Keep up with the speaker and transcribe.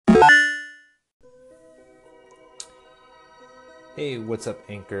Hey, what's up,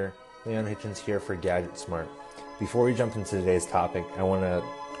 Anchor? Leon Hitchens here for Gadget Smart. Before we jump into today's topic, I want to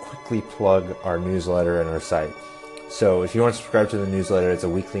quickly plug our newsletter and our site. So, if you want to subscribe to the newsletter, it's a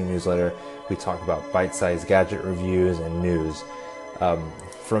weekly newsletter. We talk about bite-sized gadget reviews and news.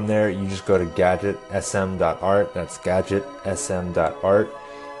 From there, you just go to gadgetsm.art. That's gadgetsm.art.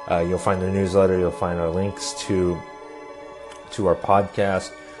 You'll find the newsletter. You'll find our links to our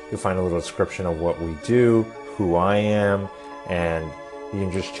podcast. You'll find a little description of what we do, who I am, and you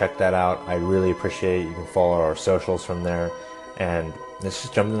can just check that out. I really appreciate it. You can follow our socials from there. And let's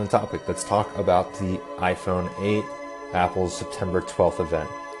just jump into the topic. Let's talk about the iPhone 8, Apple's September 12th event.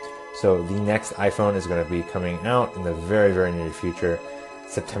 So the next iPhone is going to be coming out in the very, very near future.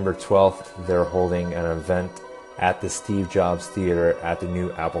 September 12th, they're holding an event at the Steve Jobs Theater at the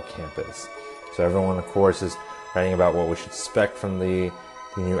new Apple campus. So everyone, of course, is writing about what we should expect from the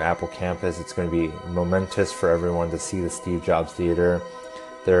new Apple campus. It's going to be momentous for everyone to see the Steve Jobs Theater.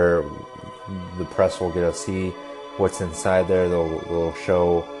 The press will get to see what's inside there. They'll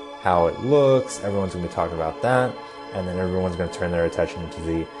show how it looks. Everyone's going to be talking about that. And then everyone's going to turn their attention to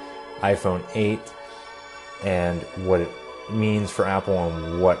the iPhone 8 and what it means for Apple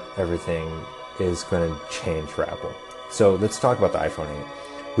and what everything is going to change for Apple. So let's talk about the iPhone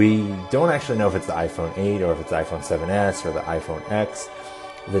 8. We don't actually know if it's the iPhone 8 or if it's the iPhone 7s or the iPhone X.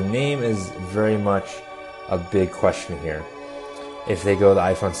 The name is very much a big question here. If they go the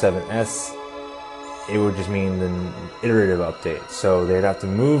iPhone 7s, it would just mean an iterative update. So they'd have to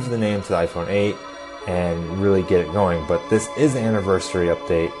move the name to the iPhone 8 and really get it going. But this is the anniversary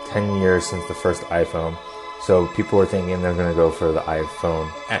update, 10 years since the first iPhone. So people are thinking they're going to go for the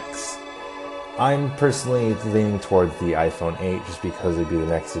iPhone X. I'm personally leaning towards the iPhone 8 just because it'd be the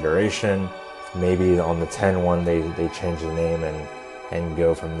next iteration. Maybe on the 10 one they change the name and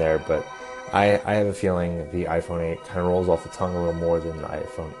go from there. But I have a feeling the iPhone 8 kind of rolls off the tongue a little more than the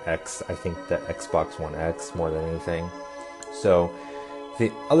iPhone X. I think the Xbox One X more than anything. So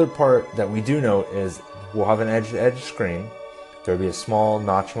the other part that we do know is we'll have an edge-to-edge screen. There'll be a small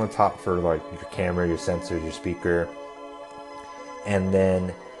notch on the top for like your camera, your sensors, your speaker. And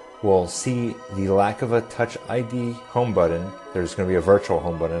then we'll see the lack of a Touch ID home button. There's going to be a virtual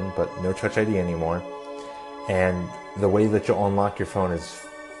home button, but no Touch ID anymore. And the way that you'll unlock your phone is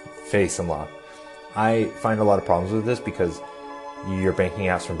face unlock. I find a lot of problems with this because your banking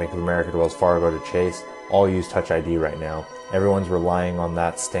apps from Bank of America to Wells Fargo to Chase all use Touch ID right now. Everyone's relying on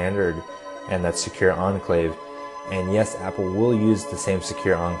that standard and that secure enclave. And yes, Apple will use the same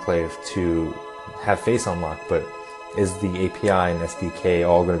secure enclave to have face unlock, but is the API and SDK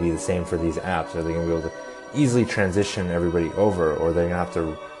all going to be the same for these apps? Are they going to be able to easily transition everybody over, or are they going to have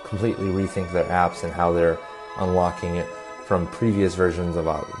to completely rethink their apps and how they're unlocking it from previous versions of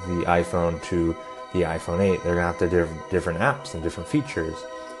the iPhone to the iPhone 8? They're going to have to do different apps and different features.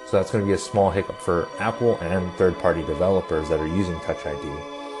 So that's going to be a small hiccup for Apple and third-party developers that are using Touch ID.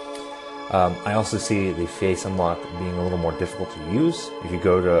 I also see the face unlock being a little more difficult to use. If you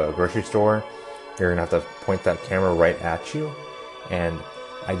go to a grocery store, you're going to have to point that camera right at you, and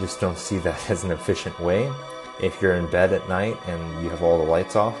I just don't see that as an efficient way. If you're in bed at night and you have all the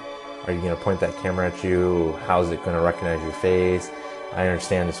lights off, are you going to point that camera at you? How's it going to recognize your face? I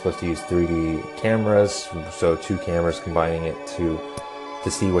understand it's supposed to use 3D cameras, so two cameras combining it to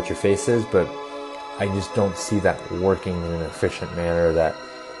see what your face is, but I just don't see that working in an efficient manner that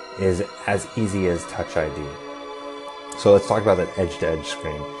is as easy as Touch ID. So let's talk about that edge-to-edge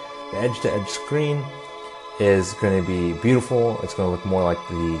screen. The edge-to-edge screen is going to be beautiful. It's going to look more like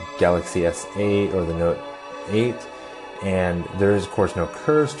the Galaxy S8 or the Note 8. And there is, of course, no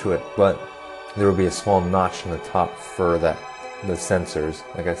curves to it, but there will be a small notch on the top for the sensors.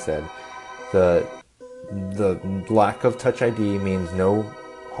 Like I said, the lack of Touch ID means no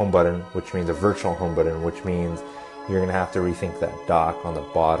home button, which means a virtual home button, which means you're going to have to rethink that dock on the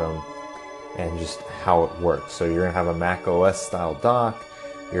bottom and just how it works. So you're going to have a Mac OS style dock,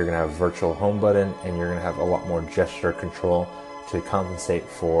 you're going to have a virtual home button, and you're going to have a lot more gesture control to compensate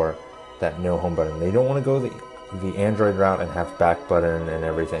for that no home button. They don't want to go the Android route and have back button and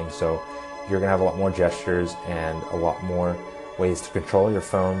everything, so you're going to have a lot more gestures and a lot more ways to control your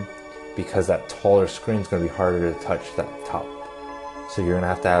phone because that taller screen is going to be harder to touch that top. So you're going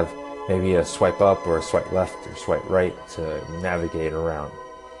to have maybe a swipe up or a swipe left or swipe right to navigate around.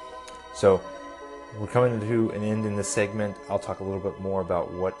 So we're coming to an end in this segment. I'll talk a little bit more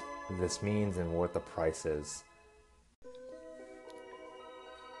about what this means and what the price is.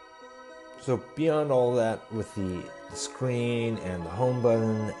 So beyond all that, with the screen and the home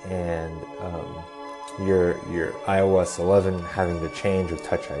button and your iOS 11 having to change with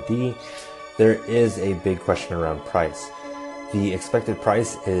Touch ID, there is a big question around price. The expected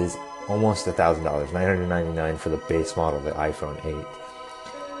price is almost $1,000, $999 for the base model, the iPhone 8.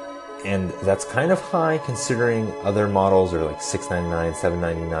 And that's kind of high considering other models are like $699,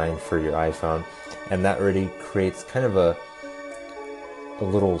 $799 for your iPhone. And that already creates kind of a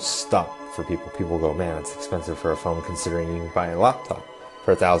little stop for people. People go, man, it's expensive for a phone considering you can buy a laptop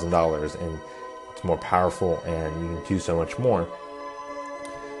for $1,000 and it's more powerful and you can do so much more.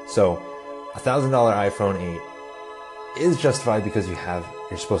 So $1,000 iPhone 8 is justified because you're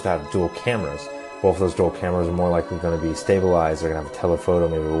supposed to have dual cameras. Both of those dual cameras are more likely going to be stabilized. They're going to have a telephoto,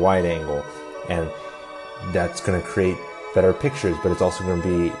 maybe a wide angle, and that's going to create better pictures, but it's also going to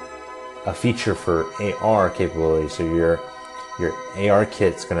be a feature for AR capability. So your AR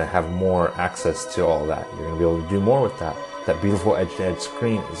kit's going to have more access to all that. You're going to be able to do more with that. That beautiful edge-to-edge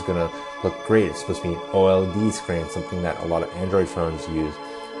screen is going to look great. It's supposed to be an OLED screen, something that a lot of Android phones use.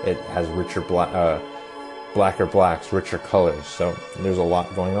 It has richer blacker blacks, richer colors. So there's a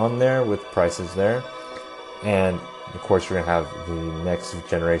lot going on there with prices there. And of course you're going to have the next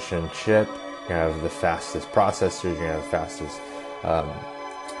generation chip. You're going to have the fastest processors. You're going to have the fastest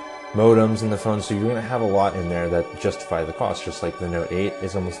modems in the phone. So you're going to have a lot in there that justify the cost. Just like the Note 8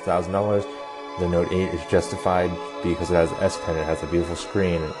 is almost $1,000. The Note 8 is justified because it has the S Pen. It has a beautiful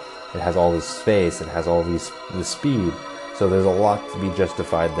screen. It has all this space. It has all the speed. So there's a lot to be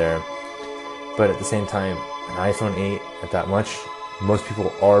justified there. But at the same time, an iPhone 8 at that much, most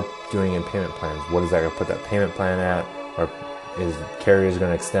people are doing in payment plans. What is that going to put that payment plan at? Or is carriers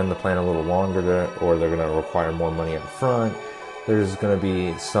going to extend the plan a little longer, or they're going to require more money up front? There's going to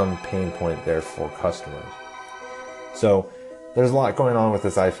be some pain point there for customers. So there's a lot going on with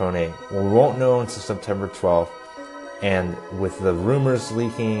this iPhone 8. We won't know until September 12th. And with the rumors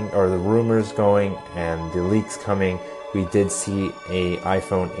leaking, or the rumors going and the leaks coming, we did see a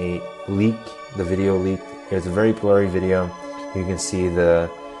iPhone 8 leak, the video leak. It was a very blurry video. You can see the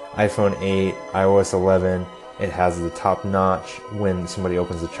iPhone 8, iOS 11. It has the top notch. When somebody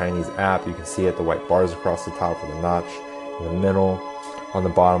opens the Chinese app, you can see it, the white bars across the top with a notch in the middle. On the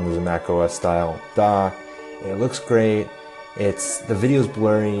bottom, there's a macOS style dock. It looks great. The video's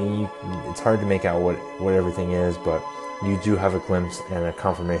blurry. It's hard to make out what everything is, but you do have a glimpse and a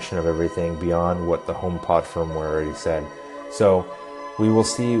confirmation of everything beyond what the HomePod firmware already said. So we will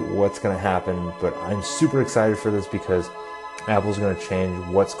see what's going to happen, but I'm super excited for this because Apple's going to change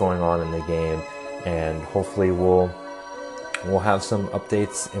what's going on in the game, and hopefully we'll have some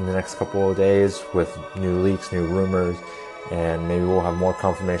updates in the next couple of days with new leaks, new rumors, and maybe we'll have more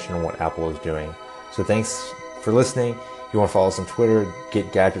confirmation on what Apple is doing. So thanks for listening. If you want to follow us on Twitter,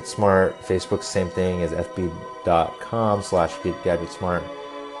 GetGadgetSmart. Facebook, same thing as fb.com/GetGadgetSmart.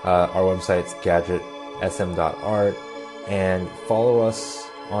 Our website's gadgetsm.art. And follow us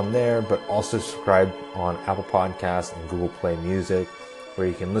on there, but also subscribe on Apple Podcasts and Google Play Music, where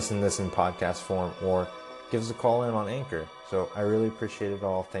you can listen to this in podcast form, or give us a call in on Anchor. So I really appreciate it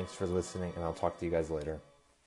all. Thanks for listening, and I'll talk to you guys later.